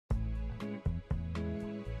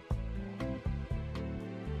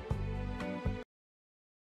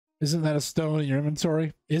Isn't that a stone in your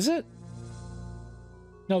inventory? Is it?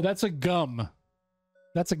 No, that's a gum.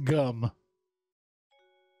 That's a gum.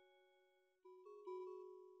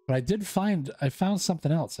 But I found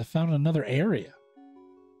something else. I found another area.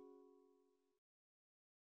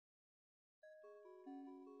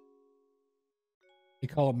 They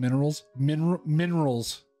call them minerals.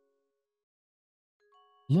 Minerals.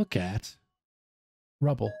 Look at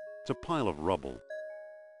rubble. It's a pile of rubble.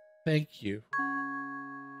 Thank you.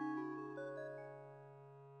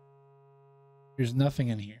 There's nothing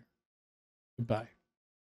in here. Goodbye.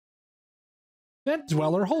 Vent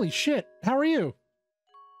Dweller, holy shit. How are you?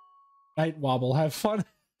 Night Wobble, have fun.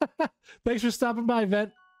 Thanks for stopping by,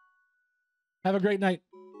 Vent. Have a great night.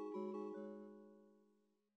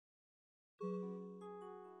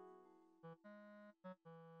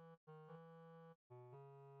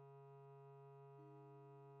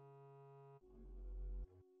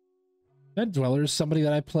 Vent Dweller is somebody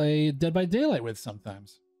that I play Dead by Daylight with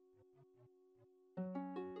sometimes.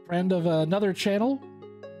 Friend of another channel,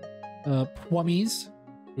 Pwummies,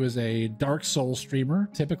 who is a Dark Souls streamer,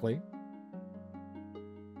 typically.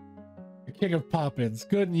 The king of pop-ins.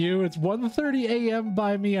 Good and you. It's 1:30 a.m.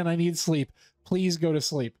 by me and I need sleep. Please go to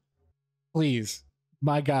sleep. Please.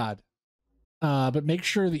 My God. But make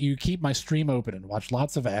sure that you keep my stream open and watch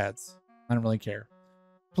lots of ads. I don't really care.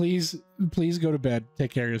 Please go to bed.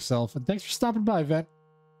 Take care of yourself. And thanks for stopping by, Vent.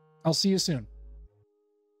 I'll see you soon.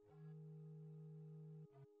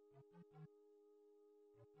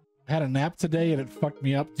 I had a nap today and it fucked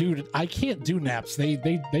me up. Dude, I can't do naps. They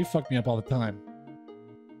fuck me up all the time.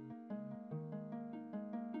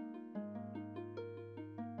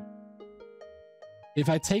 If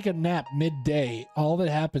I take a nap midday, all that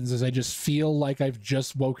happens is I just feel like I've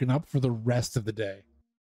just woken up for the rest of the day.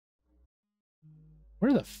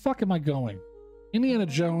 Where the fuck am I going? Indiana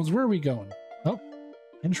Jones, where are we going? Oh,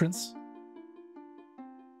 entrance.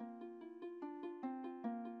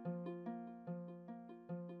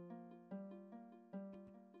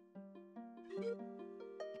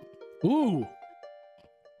 Ooh.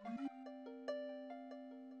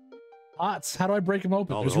 Pots. How do I break them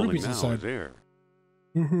open? All There's rubies inside. Is air.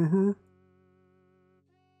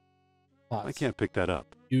 Pots. I can't pick that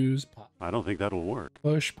up. Use pot. I don't think that'll work.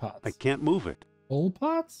 Push pots. I can't move it. Full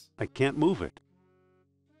pots? I can't move it.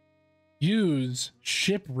 Use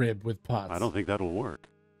ship rib with pots. I don't think that'll work.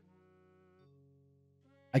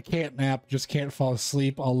 I can't nap, just can't fall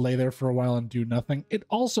asleep. I'll lay there for a while and do nothing. It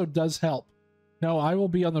also does help. No, I will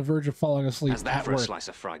be on the verge of falling asleep. How's that at for work. a slice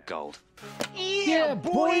of fried gold? Yeah,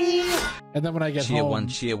 boy! And then when I get cheer home... one,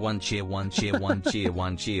 cheer one, cheer one, cheer one, cheer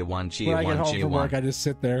one, cheer one, cheer when I get one, home cheer from one. work, I just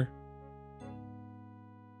sit there.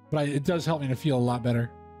 But it does help me to feel a lot better.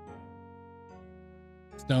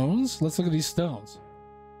 Stones? Let's look at these stones.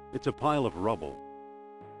 It's a pile of rubble.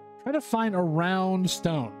 Try to find a round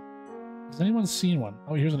stone. Has anyone seen one?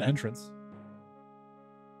 Oh, here's an entrance.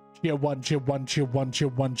 Cheer one, cheer one, cheer one, cheer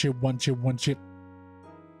one, cheer one, cheer one, cheer.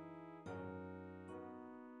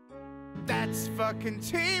 That's fucking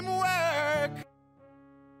teamwork.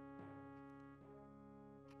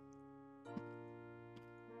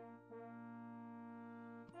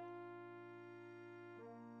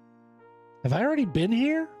 Have I already been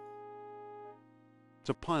here? It's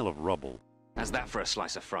a pile of rubble. How's that for a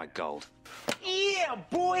slice of fried gold? Yeah,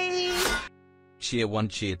 boy! Cheer one,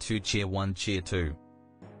 cheer two, cheer one, cheer two.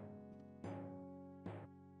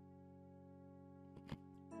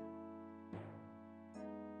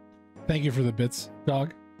 Thank you for the bits,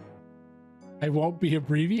 dog. I won't be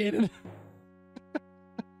abbreviated.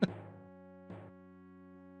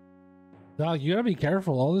 Dog, you gotta be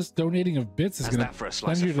careful. All this donating of bits is gonna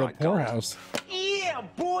send you to the poorhouse. Yeah,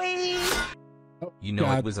 boy! Oh, You know,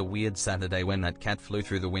 God. it was a weird Saturday when that cat flew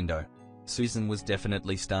through the window. Susan was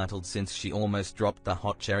definitely startled since she almost dropped the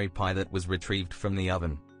hot cherry pie that was retrieved from the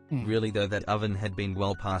oven. Really though, that oven had been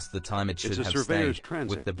well past the time it should It's a have surveyor's stayed,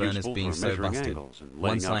 transit, with the burners useful being for so measuring busted. angles and laying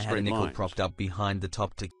Once out I had a straight nickel lines. propped up behind the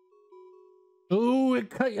top to... Ooh, it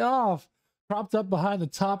cut you off. Propped up behind the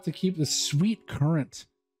top to keep the sweet current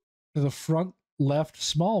to the front left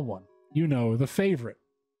small one. You know, the favorite.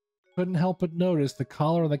 Couldn't help but notice the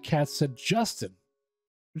collar on the cat said Justin,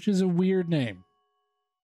 which is a weird name.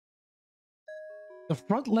 The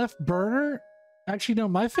front left burner? Actually, no,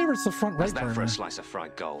 my favorite's the front right How's that burner. for a slice of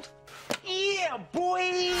fried gold? Yeah,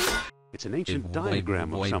 boy! It's an ancient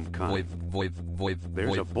diagram of some kind.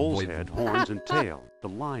 There's a bull's head, horns, and tail. The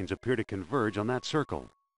lines appear to converge on that circle.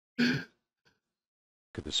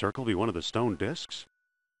 Could the circle be one of the stone discs?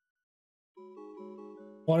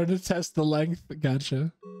 Wanted to test the length.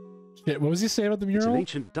 Gotcha. Shit, what was he saying about the It's an mural?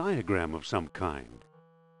 ancient diagram of some kind.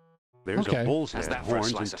 There's Okay. a bull's How's head, that for a horns,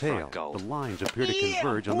 and slice of fried tail. gold? The lines appear to Yeah,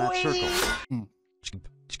 converge on that boy. circle.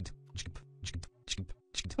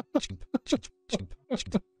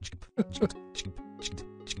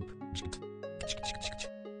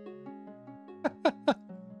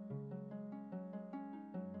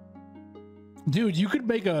 Dude, you could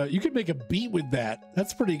make a beat with that.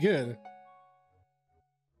 That's pretty good.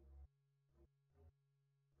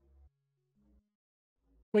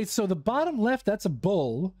 Wait, so the bottom left, that's a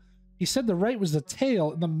bull. He said the right was the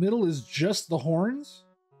tail, and the middle is just the horns?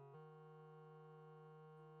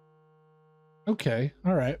 Okay,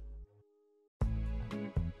 all right.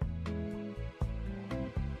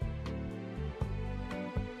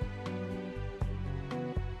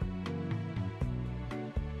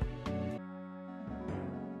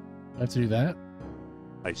 I have to do that?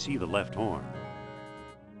 I see the left horn.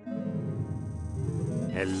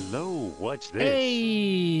 Hello, what's this?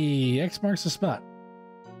 Hey! X marks the spot.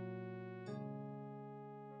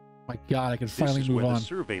 My God, I can This finally is move where on. the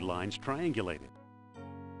survey lines triangulated.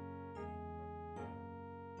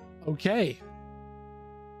 Okay.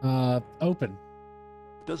 Open.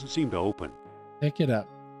 It doesn't seem to open. Pick it up.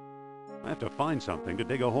 I have to find something to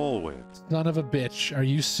dig a hole with. Son of a bitch. Are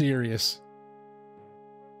you serious?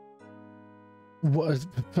 What?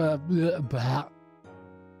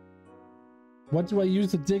 What do I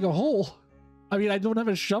use to dig a hole? I mean, I don't have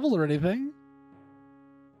a shovel or anything.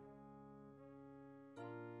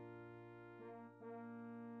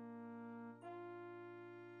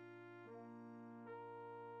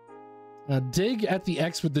 Dig at the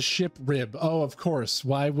X with the ship rib. Oh, of course.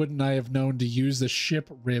 Why wouldn't I have known to use the ship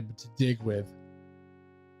rib to dig with?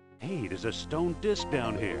 Hey, there's a stone disc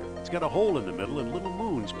down here. It's got a hole in the middle and little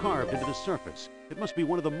moons carved into the surface. It must be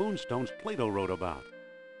one of the moonstones Plato wrote about.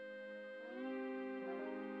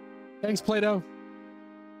 Thanks, Plato.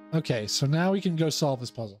 Okay, so now we can go solve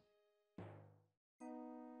this puzzle.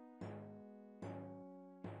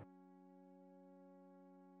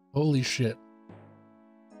 Holy shit.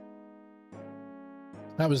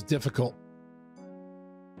 That was difficult.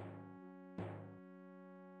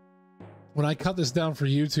 When I cut this down for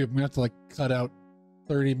YouTube, I'm gonna have to like cut out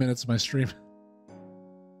 30 minutes of my stream.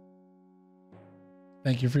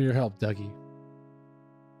 Thank you for your help, Dougie.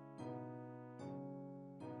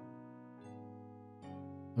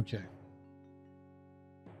 Okay.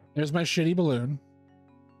 There's my shitty balloon.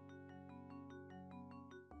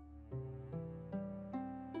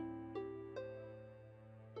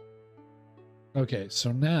 Okay,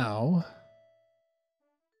 so now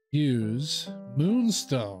use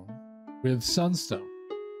moonstone with sunstone.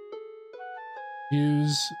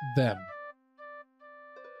 Use them.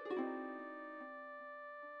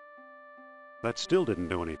 That still didn't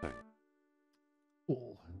do anything.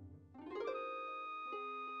 Cool.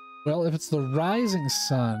 Well, if it's the rising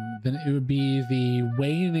sun, then it would be the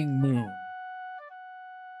waning moon.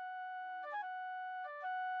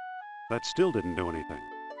 That still didn't do anything.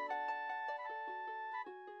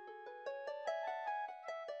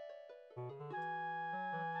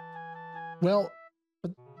 Well,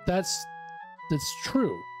 but that's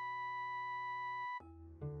true.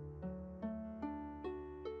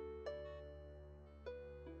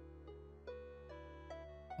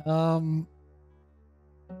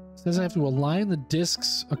 Says I have to align the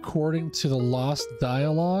discs according to the lost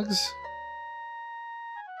dialogues.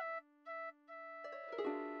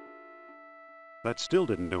 That still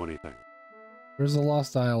didn't do anything. Where's the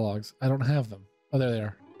lost dialogues? I don't have them. Oh, there they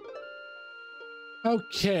are.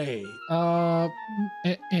 Okay. No,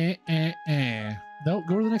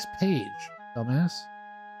 go to the next page, dumbass.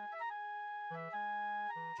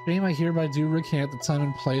 Shame I hereby do recant the time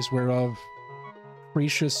and place whereof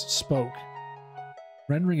Cretius spoke.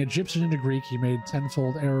 Rendering Egyptian into Greek, he made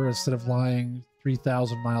tenfold error instead of lying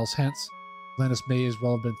 3,000 miles hence. Atlantis may as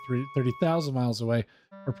well have been 30,000 miles away,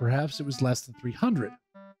 or perhaps it was less than 300.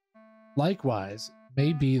 Likewise, it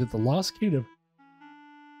may be that the lost kingdom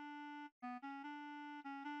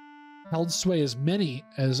held sway as many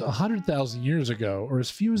as 100,000 years ago, or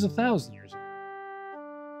as few as 1,000 years ago.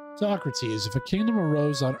 Socrates, if a kingdom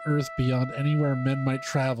arose on earth beyond anywhere men might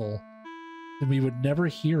travel, then we would never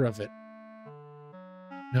hear of it.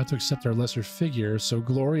 Not to accept our lesser figure, so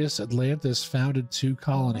glorious Atlantis founded 2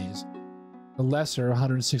 colonies. The lesser,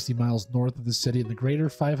 160 miles north of the city, and the greater,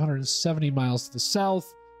 570 miles to the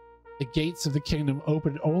south. The gates of the kingdom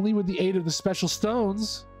opened only with the aid of the special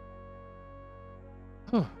stones.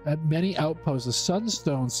 At many outposts, the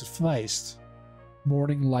sunstone sufficed.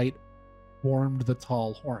 Morning light warmed the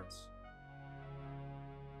tall horns.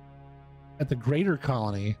 At the greater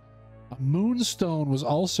colony, a moonstone was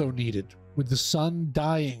also needed, with the sun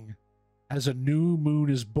dying as a new moon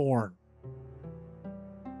is born.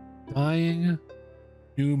 Dying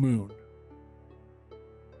new moon.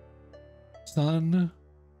 Sun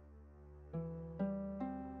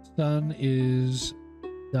is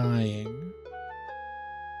dying.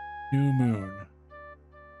 New moon.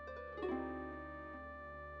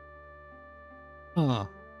 Huh.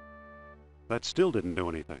 That still didn't do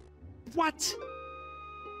anything. What?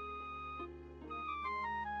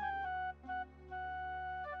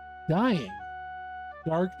 Dying.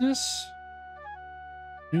 Darkness.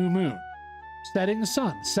 New moon. Setting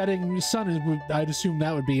sun. Setting sun is, I'd assume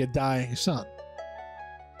that would be a dying sun.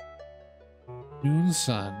 Noon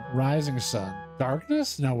sun. Rising sun.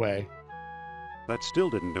 Darkness? No way. That still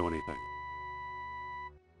didn't do anything.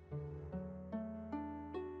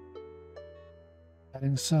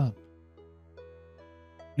 Setting sun.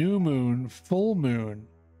 New moon. Full moon.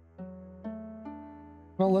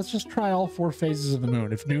 Well, let's just try all 4 phases of the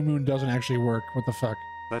moon. If new moon doesn't actually work, what the fuck?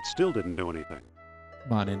 That still didn't do anything.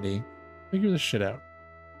 Come on, Indy. Figure this shit out.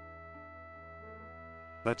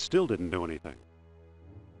 That still didn't do anything.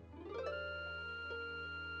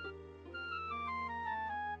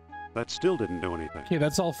 That still didn't do anything. Okay,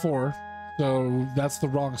 that's all 4. So that's the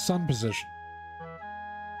wrong sun position.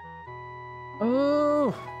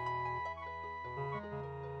 Oh!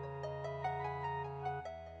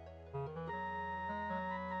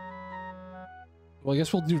 Well, I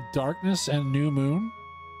guess we'll do darkness and new moon.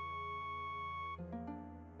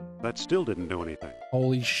 That still didn't do anything.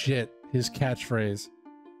 Holy shit, his catchphrase.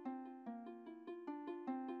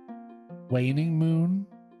 Waning moon?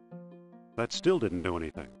 That still didn't do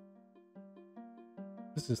anything.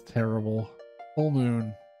 This is terrible. Full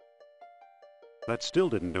moon. That still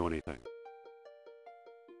didn't do anything.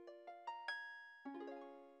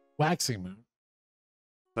 Waxing moon.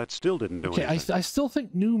 That still didn't do Okay, anything. I still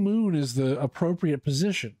think new moon is the appropriate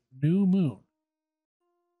position. New moon.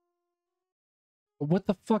 But what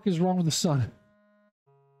the fuck is wrong with the sun?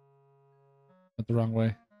 Went the wrong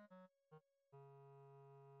way.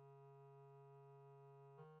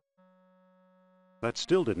 That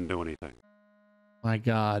still didn't do anything. My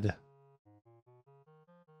God.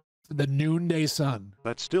 The noonday sun.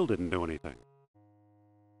 That still didn't do anything.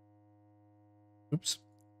 Oops.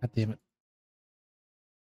 God damn it.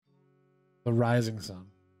 The rising sun.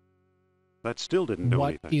 That still didn't do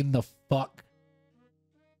What anything. in the fuck?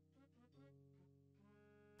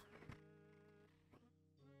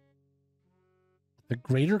 The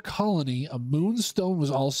greater colony, a moonstone was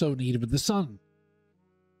also needed with the sun.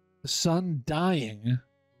 The sun dying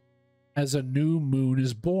as a new moon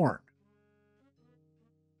is born.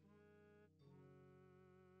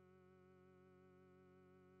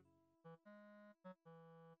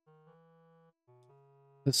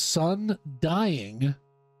 The sun dying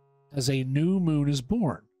as a new moon is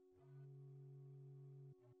born.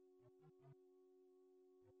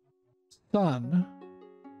 Sun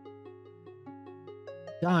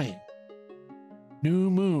dying.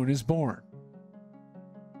 New moon is born.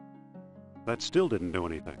 That still didn't do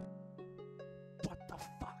anything. What the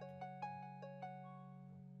fuck?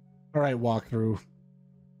 All right, walkthrough.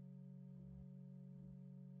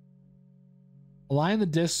 Align the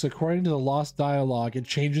discs according to the lost dialogue. It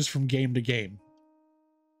changes from game to game.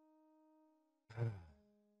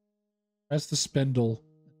 Press the spindle.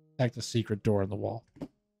 Detect a secret door in the wall.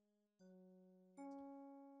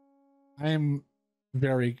 I am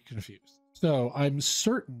very confused. So I'm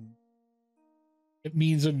certain it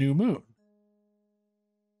means a new moon.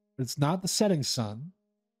 It's not the setting sun.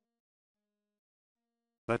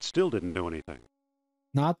 That still didn't do anything.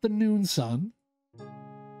 Not the noon sun.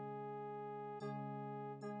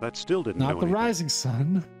 That still didn't do Not the anything. rising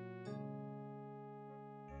sun.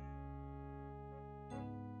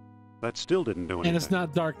 That still didn't do anything. And it's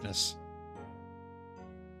not darkness.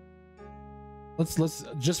 Let's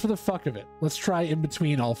just for the fuck of it, let's try in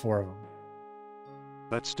between all 4 of them.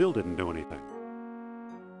 That still didn't do anything.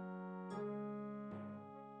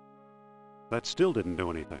 That still didn't do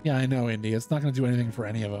anything. Yeah, I know, Indy. It's not going to do anything for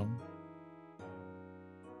any of them.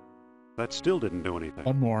 That still didn't do anything.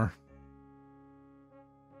 One more.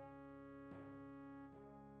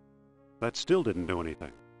 That still didn't do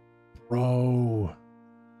anything. Bro.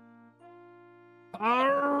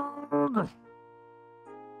 Arrgh.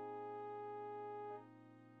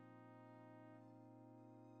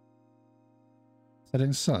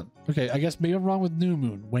 Setting sun. Okay, I guess maybe I'm wrong with new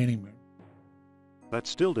moon, waning moon. That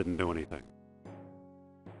still didn't do anything.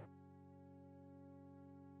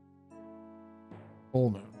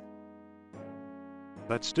 Full moon.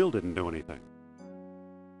 That still didn't do anything.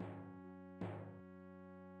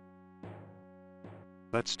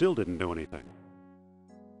 That still didn't do anything.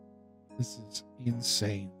 This is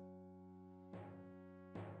insane.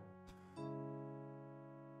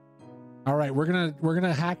 All right, we're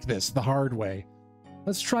gonna hack this the hard way.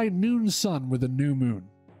 Let's try noon sun with a new moon.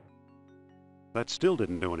 That still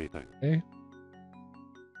didn't do anything. Okay.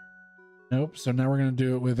 Nope. So now we're gonna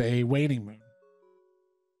do it with a waning moon.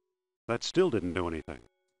 That still didn't do anything.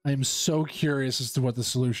 I am so curious as to what the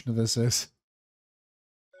solution to this is.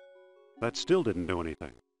 That still didn't do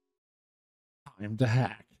anything. Time to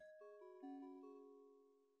hack.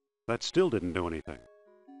 That still didn't do anything.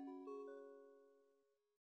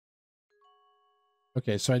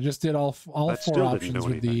 Okay, so I just did all That four still didn't options do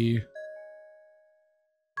with the.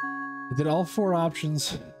 I did all four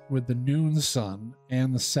options with the noon sun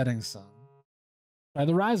and the setting sun. Try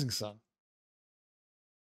the rising sun.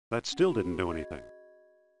 That still didn't do anything.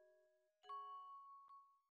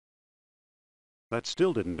 That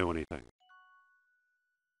still didn't do anything.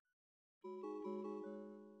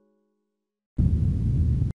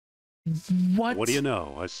 What? What do you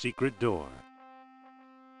know? A secret door.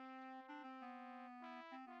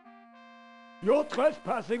 You're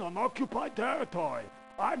trespassing on occupied territory.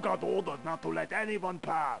 I got orders not to let anyone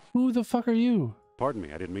pass. Who the fuck are you? Pardon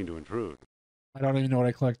me, I didn't mean to intrude. I don't even know what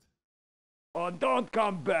I clicked. Oh, don't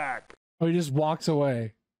come back. Oh, he just walks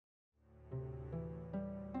away.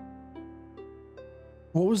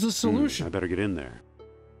 What was the solution? I better get in there.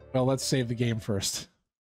 Well, let's save the game first.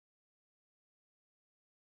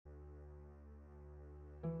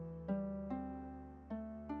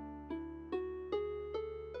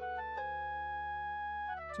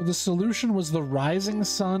 So the solution was the rising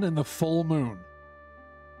sun and the full moon.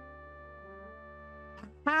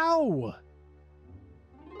 How?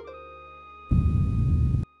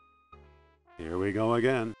 Here we go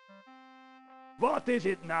again. What is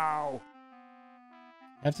it now?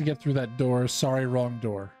 I have to get through that door. Sorry, wrong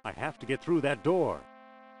door. I have to get through that door.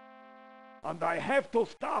 And I have to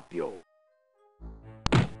stop you.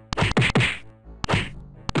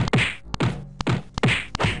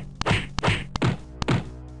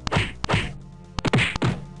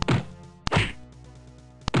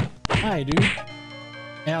 Hi, dude.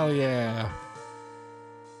 Hell yeah.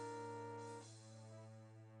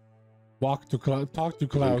 Talk to He's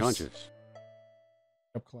Klaus. unconscious.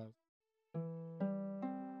 Up Klaus.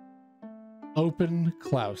 Open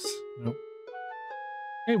Klaus. Nope.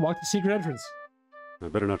 Hey, walk the secret entrance. I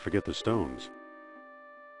better not forget the stones.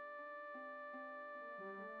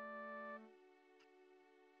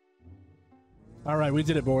 All right, we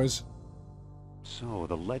did it, boys. So,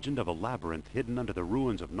 the legend of a labyrinth hidden under the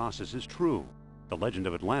ruins of Knossos is true. The legend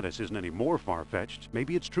of Atlantis isn't any more far-fetched.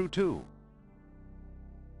 Maybe it's true, too.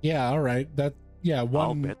 Yeah, all right. I'll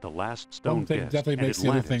One bet the last stone thing disc definitely and makes the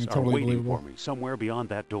other Atlantis thing are totally waiting believable. for me somewhere beyond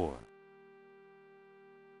that door.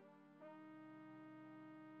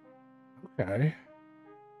 Okay.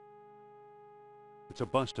 It's a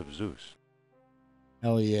bust of Zeus.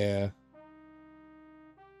 Hell yeah.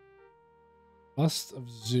 Bust of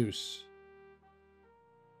Zeus.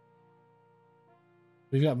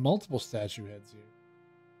 We've got multiple statue heads here.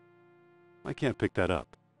 I can't pick that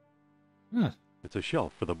up. Huh. It's a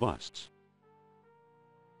shelf for the busts.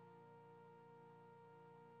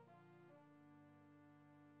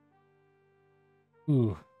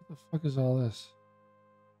 Ooh, what the fuck is all this?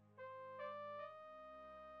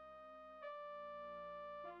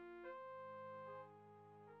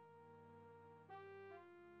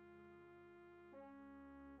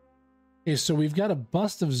 Okay, so we've got a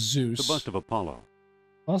bust of Zeus. It's a bust of Apollo.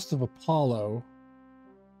 Bust of Apollo.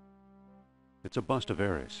 It's a bust of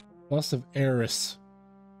Ares. Bust of Eris.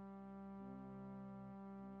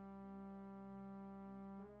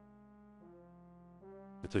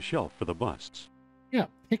 It's a shelf for the busts. Yeah,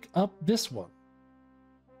 pick up this one.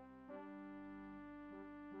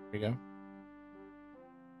 There you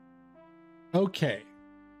go. Okay.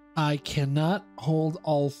 I cannot hold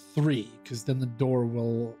all three, because then the door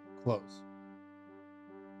will close.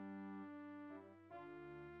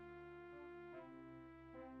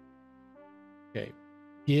 Okay.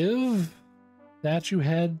 Give statue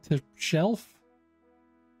head to shelf.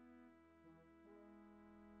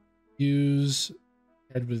 Use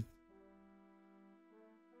head with.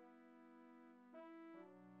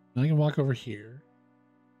 I can walk over here.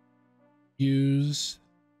 Use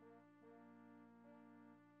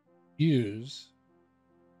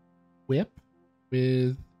whip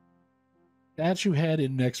with statue head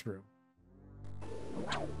in next room.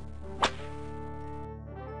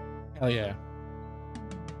 Hell yeah.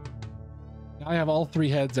 Now I have all three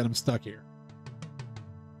heads and I'm stuck here.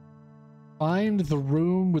 Find the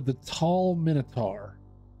room with the tall minotaur.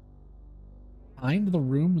 Find the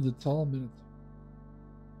room with the tall minotaur.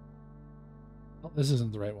 Oh, this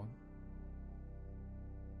isn't the right one.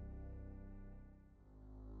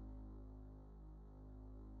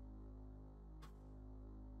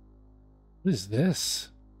 What is this?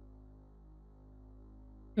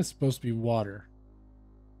 It's supposed to be water.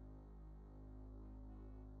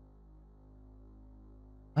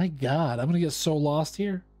 My God, I'm gonna get so lost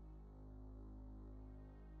here.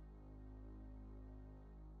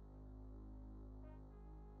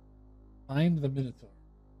 Find the Minotaur.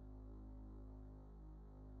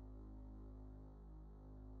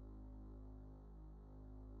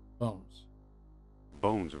 Bones.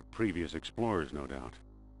 Bones of previous explorers, no doubt.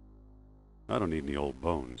 I don't need any old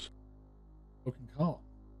bones. Broken column.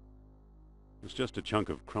 It's just a chunk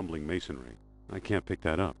of crumbling masonry. I can't pick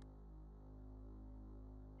that up.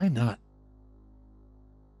 Why not?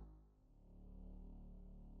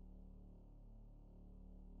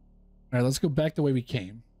 All right, let's go back the way we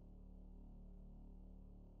came.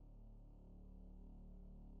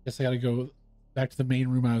 Guess I gotta go back to the main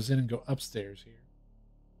room I was in and go upstairs here.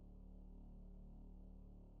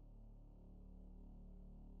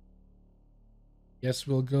 Guess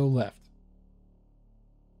we'll go left.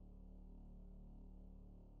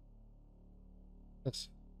 Let's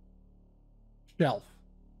shelf.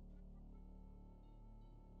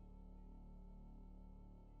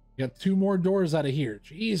 Got 2 more doors out of here.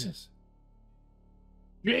 Jesus.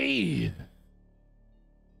 Gee.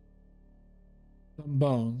 Some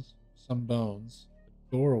bones. Some bones.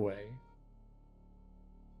 Doorway.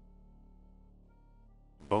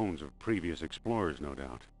 Bones of previous explorers, no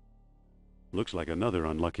doubt. Looks like another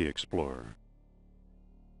unlucky explorer.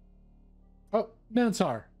 Oh,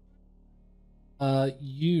 Minotaur.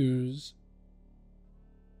 Use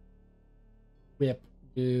whip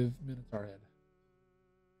with Minotaur head.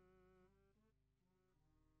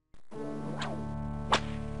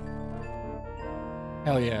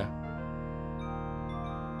 Hell yeah.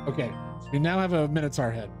 Okay, so we now have a Minotaur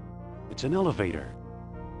head. It's an elevator.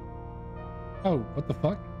 Oh, what the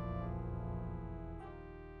fuck?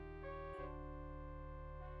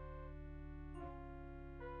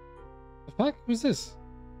 The fuck? Who's this?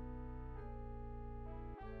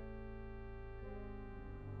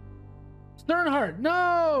 Sternheart,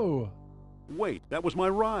 no! Wait, that was my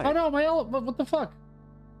ride. Oh no, what the fuck?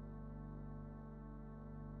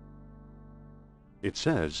 It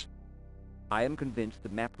says, I am convinced the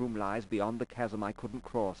map room lies beyond the chasm I couldn't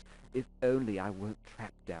cross. If only I weren't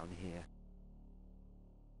trapped down here.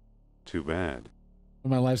 too bad.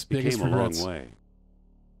 One of my life's He biggest came a long regrets. way.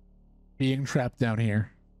 Being trapped down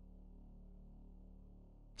here.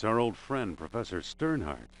 It's our old friend, Professor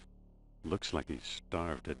Sternhardt. Looks like he's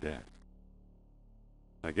starved to death.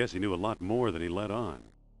 I guess he knew a lot more than he let on.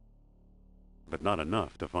 But not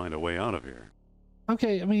enough to find a way out of here.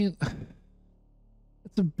 Okay, I mean,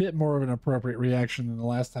 it's a bit more of an appropriate reaction than the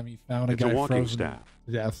last time he found a It's guy a walking frozen staff.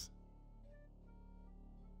 to death.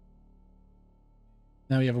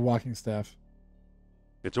 Now we have a walking staff.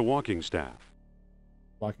 It's a walking staff.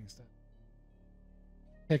 Walking staff.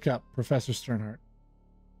 Pick up Professor Sternhardt.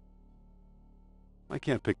 I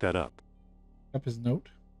can't pick that up. Up his note.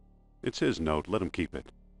 It's his note. Let him keep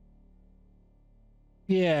it.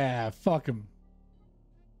 Yeah, fuck him.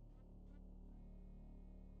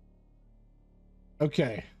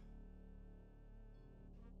 Okay.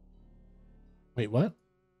 Wait, what?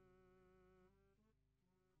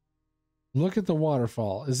 Look at the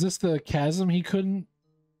waterfall. Is this the chasm he couldn't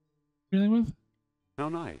do anything with? How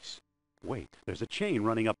nice. Wait, there's a chain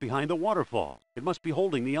running up behind the waterfall. It must be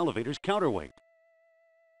holding the elevator's counterweight.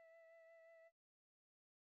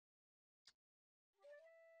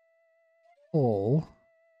 Oh.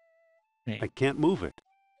 I can't move it.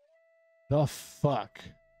 The fuck?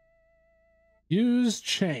 Use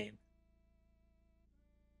chain.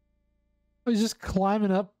 Oh, he's just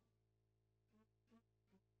climbing up.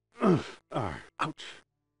 Ouch.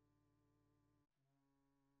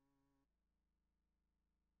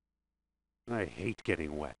 I hate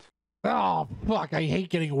getting wet. Oh, fuck. I hate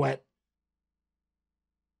getting wet.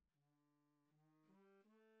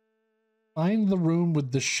 Find the room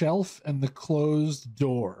with the shelf and the closed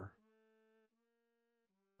door.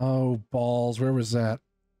 Oh, balls. Where was that?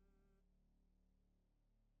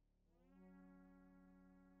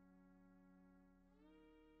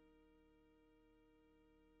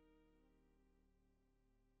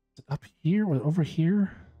 Is it up here or over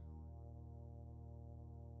here?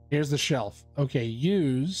 Here's the shelf. Okay,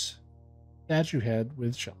 use statue head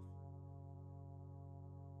with shelf.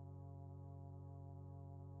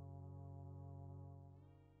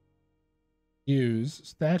 Use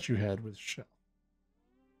statue head with shelf.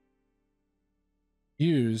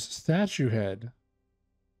 Use statue head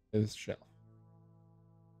with shelf.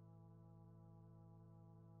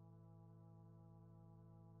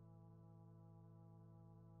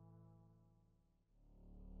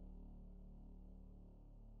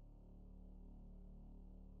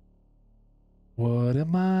 What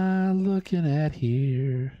am I looking at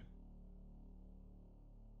here?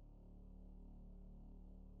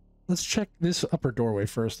 Let's check this upper doorway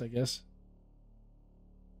first, I guess.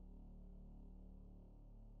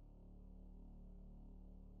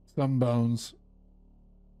 Some bones.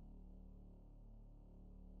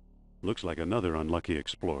 Looks like another unlucky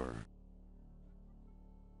explorer.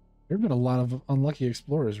 There have been a lot of unlucky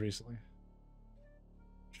explorers recently.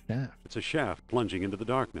 Shaft. It's a shaft plunging into the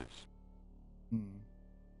darkness.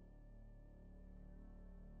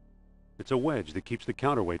 It's a wedge that keeps the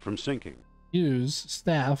counterweight from sinking. Use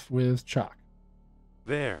staff with chalk.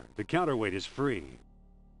 There, the counterweight is free.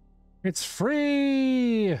 It's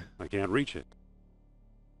free! I can't reach it.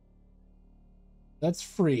 That's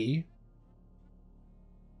free.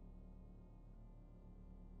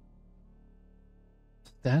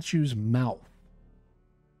 Statue's mouth.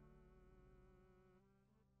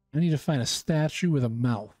 I need to find a statue with a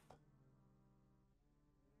mouth.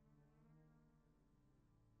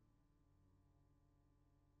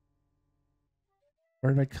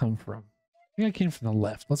 Where did I come from? I think I came from the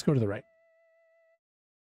left. Let's go to the right.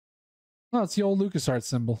 Oh, it's the old LucasArts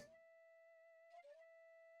symbol.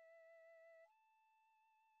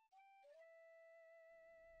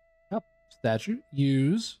 Yep. Statue.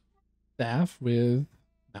 Use staff with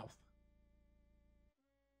mouth.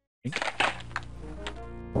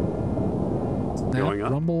 Snap, Going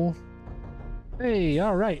up. rumble. Hey,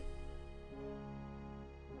 all right.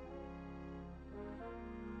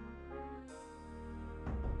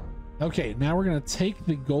 Okay, now we're going to take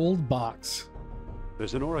the gold box.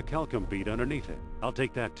 There's an orichalcum bead underneath it. I'll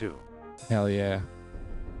take that too. Hell yeah.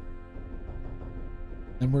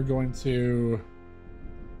 And we're going to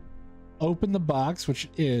open the box, which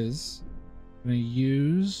is going to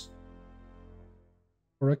use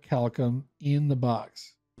orichalcum in the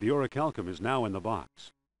box. The orichalcum is now in the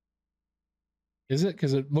box. Is it?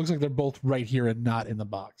 Because it looks like they're both right here and not in the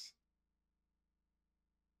box.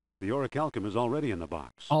 The orichalcum is already in the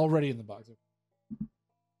box. Already in the box.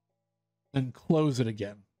 Then close it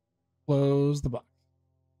again. Close the box.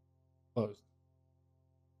 Closed.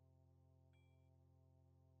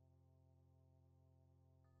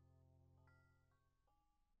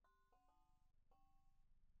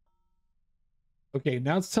 Okay,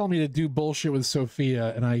 now it's telling me to do bullshit with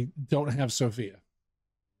Sophia, and I don't have Sophia.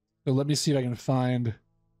 So let me see if I can find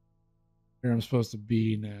where I'm supposed to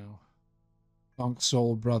be now. Funk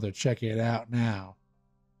Soul Brother, check it out now.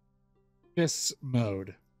 Fists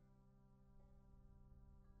mode.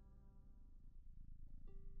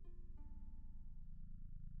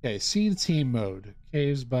 Okay, see team mode.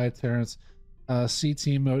 Caves by Terrence. See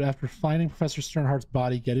team mode. After finding Professor Sternhardt's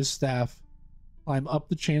body, get his staff. Climb up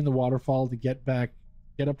the chain of the waterfall to get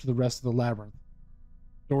up to the rest of the labyrinth.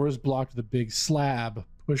 Door is blocked with a big slab.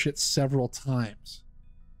 Push it several times.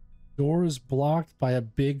 Door is blocked by a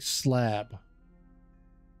big slab.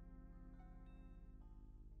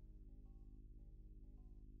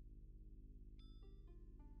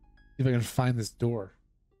 See if I can find this door.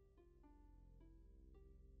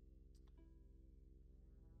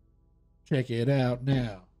 Check it out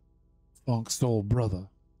now. Funk Soul Brother.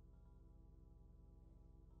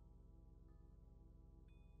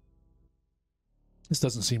 This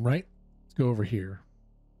doesn't seem right. Let's go over here.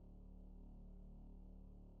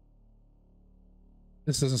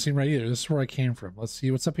 This doesn't seem right either. This is where I came from. Let's see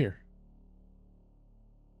what's up here.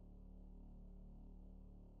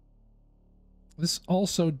 This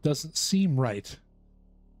also doesn't seem right.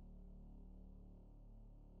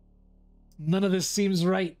 None of this seems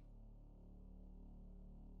right.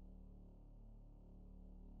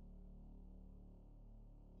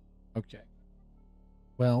 Okay.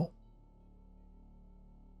 Well,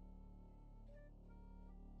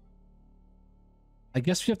 I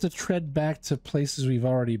guess we have to tread back to places we've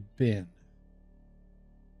already been.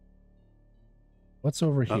 What's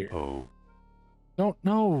over here? Uh-oh.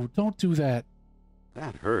 Don't do that.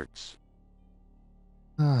 That hurts.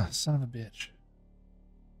 Ah, son of a bitch.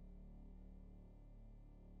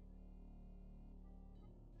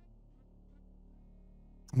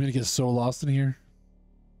 I'm gonna get so lost in here.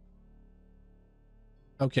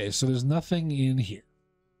 Okay, so there's nothing in here.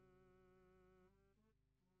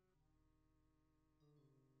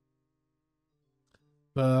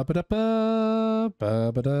 Ba-ba-da-ba,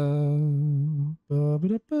 ba-ba-da,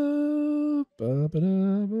 ba-ba-da-ba,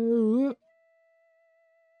 ba-ba-da-ba.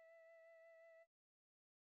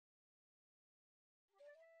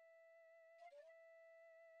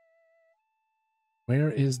 Where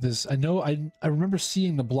is this? I know I remember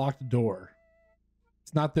seeing the blocked door.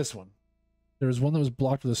 It's not this one. There was one that was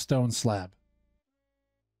blocked with a stone slab.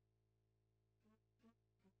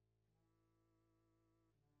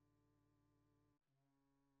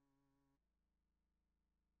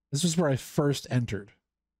 This was where I first entered.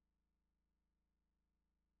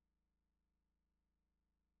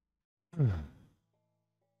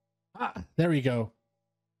 Ah, there we go.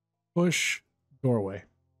 Push doorway.